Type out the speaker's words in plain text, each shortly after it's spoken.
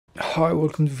Hi,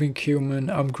 welcome to Think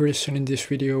Human. I'm Chris, and in this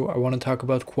video I want to talk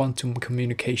about quantum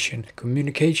communication.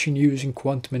 Communication using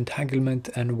quantum entanglement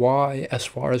and why, as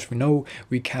far as we know,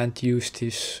 we can't use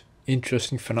this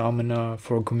interesting phenomena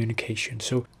for communication.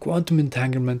 So quantum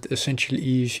entanglement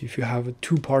essentially is if you have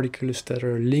two particles that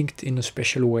are linked in a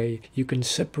special way, you can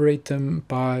separate them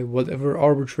by whatever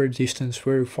arbitrary distance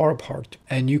very far apart,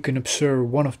 and you can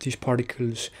observe one of these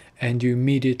particles and you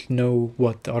immediately know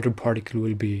what the other particle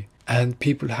will be. And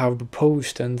people have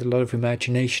proposed, and a lot of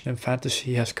imagination and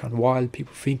fantasy has gone wild,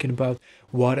 people thinking about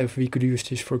what if we could use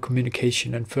this for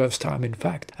communication. And first time, in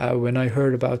fact, when I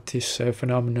heard about this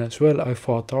phenomenon as well, I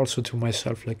thought also to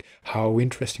myself, like, how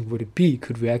interesting would it be?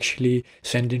 Could we actually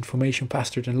send information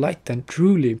faster than light? And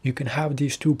truly, you can have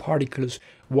these two particles.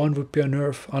 One would be on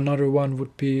Earth, another one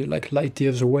would be like light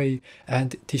years away,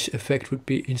 and this effect would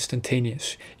be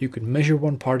instantaneous. You could measure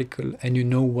one particle and you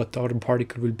know what the other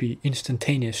particle will be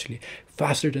instantaneously,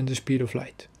 faster than the speed of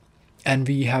light. And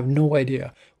we have no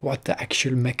idea what the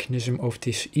actual mechanism of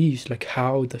this is, like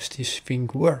how does this thing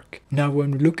work. Now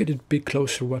when we look at it a bit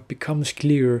closer, what becomes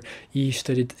clear is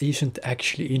that it isn't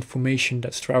actually information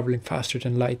that's traveling faster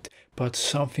than light, but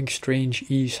something strange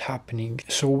is happening.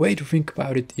 So a way to think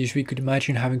about it is we could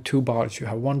imagine having two balls. You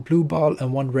have one blue ball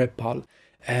and one red ball,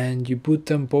 and you put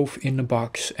them both in a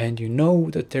box, and you know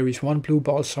that there is one blue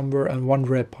ball somewhere and one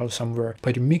red ball somewhere,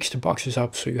 but you mix the boxes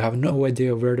up so you have no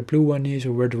idea where the blue one is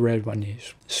or where the red one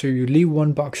is. So you leave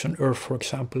one box on Earth, for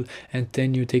example, and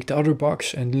then you take the other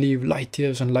box and leave light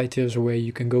years and light years away.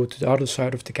 You can go to the other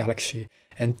side of the galaxy,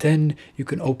 and then you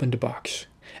can open the box,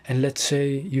 and let's say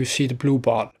you see the blue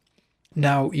ball.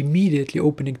 Now immediately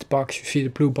opening the box, you see the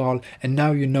blue ball, and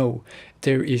now you know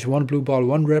there is one blue ball,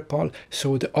 one red ball,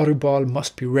 so the other ball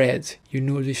must be red. You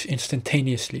know this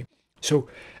instantaneously. So,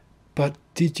 but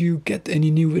did you get any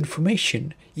new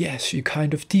information? Yes, you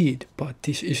kind of did, but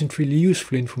this isn't really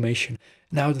useful information.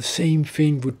 Now the same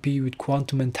thing would be with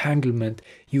quantum entanglement.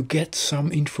 You get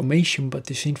some information, but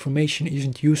this information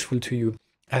isn't useful to you.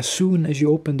 As soon as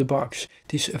you open the box,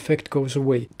 this effect goes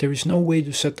away. There is no way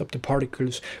to set up the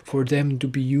particles for them to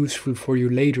be useful for you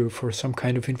later for some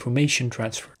kind of information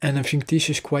transfer. And I think this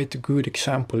is quite a good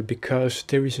example, because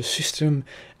there is a system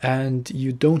and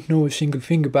you don't know a single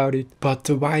thing about it, but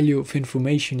the value of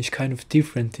information is kind of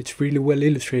different. It's really well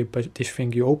illustrated by this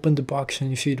thing. You open the box and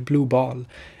you see the blue ball,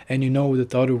 and you know that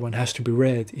the other one has to be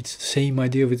red. It's the same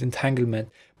idea with entanglement.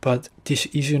 But this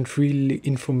isn't really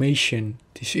information,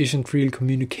 this isn't real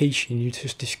communication, you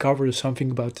just discover something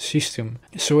about the system.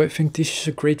 So I think this is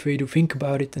a great way to think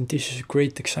about it, and this is a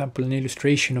great example and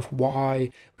illustration of why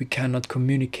we cannot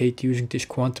communicate using this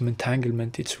quantum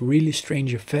entanglement. It's a really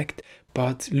strange effect,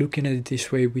 but looking at it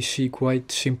this way, we see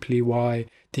quite simply why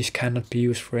this cannot be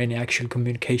used for any actual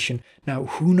communication. Now,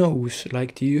 who knows,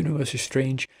 like, the universe is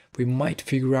strange. We might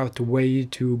figure out a way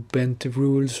to bend the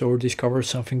rules or discover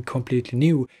something completely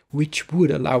new, which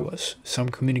would allow us some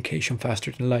communication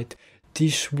faster than light.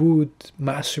 This would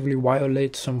massively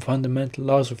violate some fundamental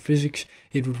laws of physics.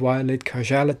 It would violate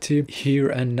causality, here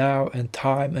and now, and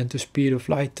time, and the speed of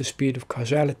light, the speed of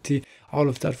causality. All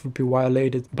of that would be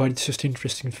violated, but it's just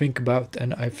interesting to think about,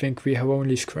 and I think we have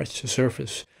only scratched the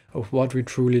surface of what we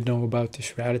truly know about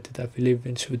this reality that we live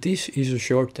in. So this is a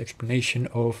short explanation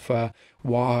of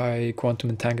why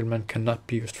quantum entanglement cannot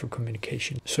be used for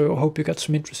communication. So I hope you got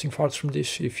some interesting thoughts from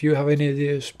this. If you have any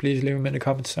ideas, please leave them in the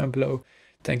comments down below.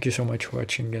 Thank you so much for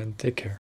watching, and take care.